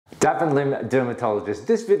Davin Lim, Dermatologist.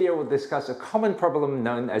 This video will discuss a common problem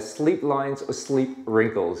known as sleep lines or sleep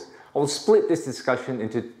wrinkles. I will split this discussion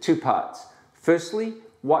into two parts. Firstly,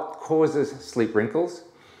 what causes sleep wrinkles?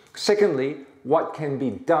 Secondly, what can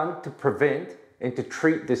be done to prevent and to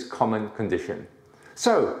treat this common condition.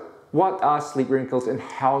 So, what are sleep wrinkles and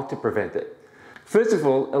how to prevent it? First of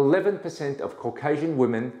all, 11% of Caucasian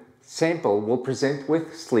women sampled will present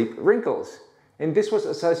with sleep wrinkles, and this was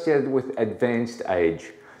associated with advanced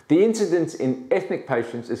age. The incidence in ethnic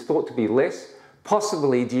patients is thought to be less,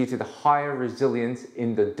 possibly due to the higher resilience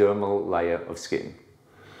in the dermal layer of skin.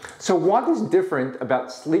 So what is different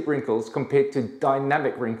about sleep wrinkles compared to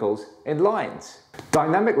dynamic wrinkles and lines?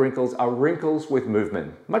 Dynamic wrinkles are wrinkles with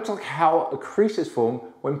movement, much like how a crease is formed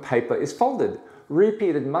when paper is folded.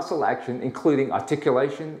 Repeated muscle action, including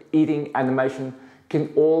articulation, eating, animation,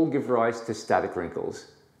 can all give rise to static wrinkles.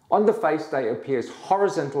 On the face, they appear as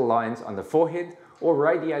horizontal lines on the forehead or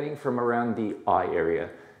radiating from around the eye area.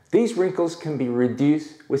 These wrinkles can be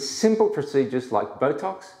reduced with simple procedures like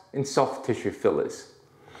Botox and soft tissue fillers.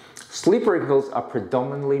 Sleep wrinkles are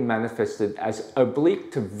predominantly manifested as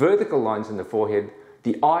oblique to vertical lines in the forehead,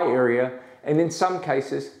 the eye area, and in some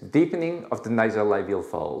cases, deepening of the nasolabial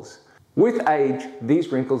folds. With age,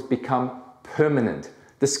 these wrinkles become permanent.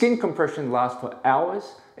 The skin compression lasts for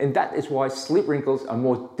hours, and that is why sleep wrinkles are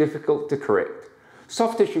more difficult to correct.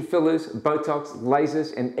 Soft tissue fillers, Botox,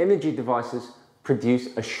 lasers, and energy devices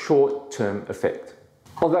produce a short-term effect.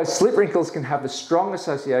 Although sleep wrinkles can have a strong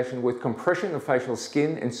association with compression of facial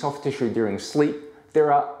skin and soft tissue during sleep,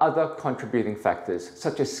 there are other contributing factors,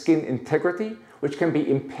 such as skin integrity, which can be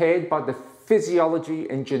impaired by the physiology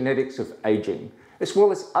and genetics of aging, as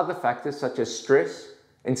well as other factors such as stress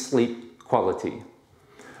and sleep quality.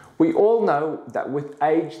 We all know that with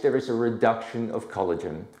age there is a reduction of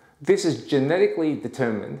collagen. This is genetically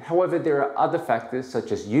determined. However, there are other factors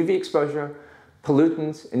such as UV exposure,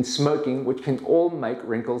 pollutants, and smoking, which can all make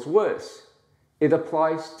wrinkles worse. It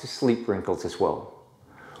applies to sleep wrinkles as well.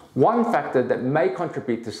 One factor that may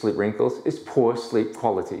contribute to sleep wrinkles is poor sleep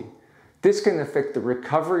quality. This can affect the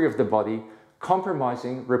recovery of the body,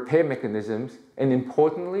 compromising repair mechanisms, and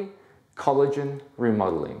importantly, collagen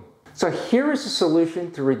remodeling. So here is a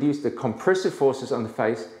solution to reduce the compressive forces on the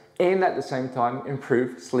face and at the same time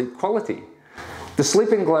improve sleep quality. The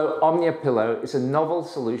Sleep&Glow Omnia Pillow is a novel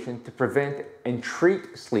solution to prevent and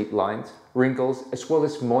treat sleep lines, wrinkles, as well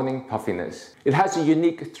as morning puffiness. It has a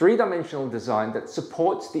unique three-dimensional design that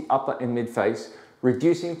supports the upper and mid face,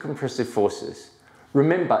 reducing compressive forces.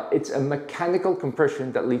 Remember, it's a mechanical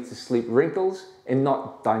compression that leads to sleep wrinkles and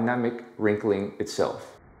not dynamic wrinkling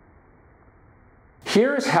itself.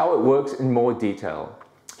 Here is how it works in more detail.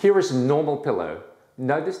 Here is a normal pillow.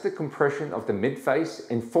 Notice the compression of the mid-face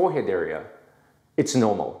and forehead area. It's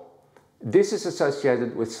normal. This is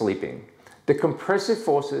associated with sleeping. The compressive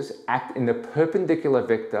forces act in a perpendicular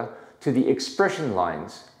vector to the expression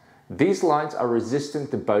lines. These lines are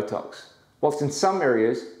resistant to Botox, whilst in some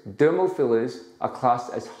areas, dermal fillers are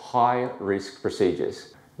classed as high-risk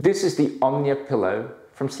procedures. This is the Omnia Pillow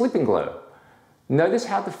from Sleep&Glow. Notice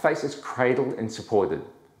how the face is cradled and supported.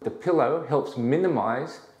 The pillow helps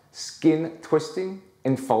minimize skin twisting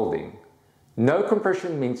and folding. No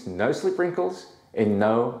compression means no sleep wrinkles and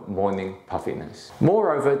no morning puffiness.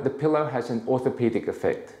 Moreover, the pillow has an orthopedic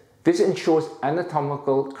effect. This ensures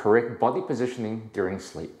anatomical correct body positioning during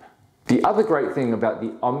sleep. The other great thing about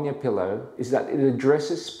the Omnia Pillow is that it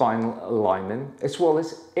addresses spinal alignment as well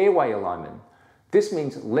as airway alignment. This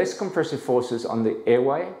means less compressive forces on the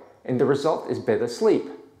airway, and the result is better sleep.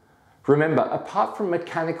 Remember, apart from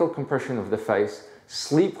mechanical compression of the face,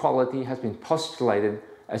 sleep quality has been postulated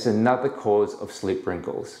as another cause of sleep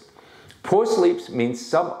wrinkles. Poor sleep means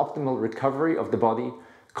suboptimal recovery of the body,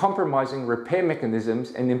 compromising repair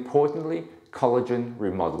mechanisms, and importantly, collagen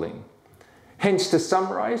remodeling. Hence, to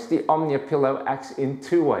summarize, the Omnia Pillow acts in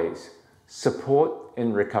two ways: support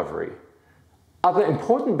and recovery. Other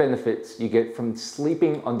important benefits you get from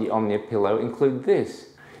sleeping on the Omnia Pillow include this.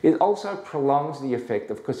 It also prolongs the effect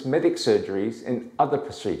of cosmetic surgeries and other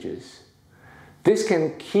procedures. This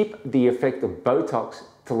can keep the effect of Botox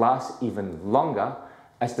to last even longer,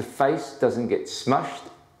 as the face doesn't get smushed,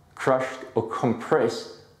 crushed, or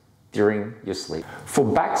compressed during your sleep. For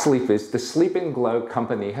back sleepers, the Sleep&Glow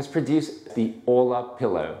company has produced the Aula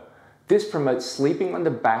Pillow. This promotes sleeping on the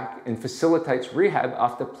back and facilitates rehab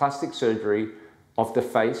after plastic surgery of the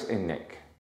face and neck.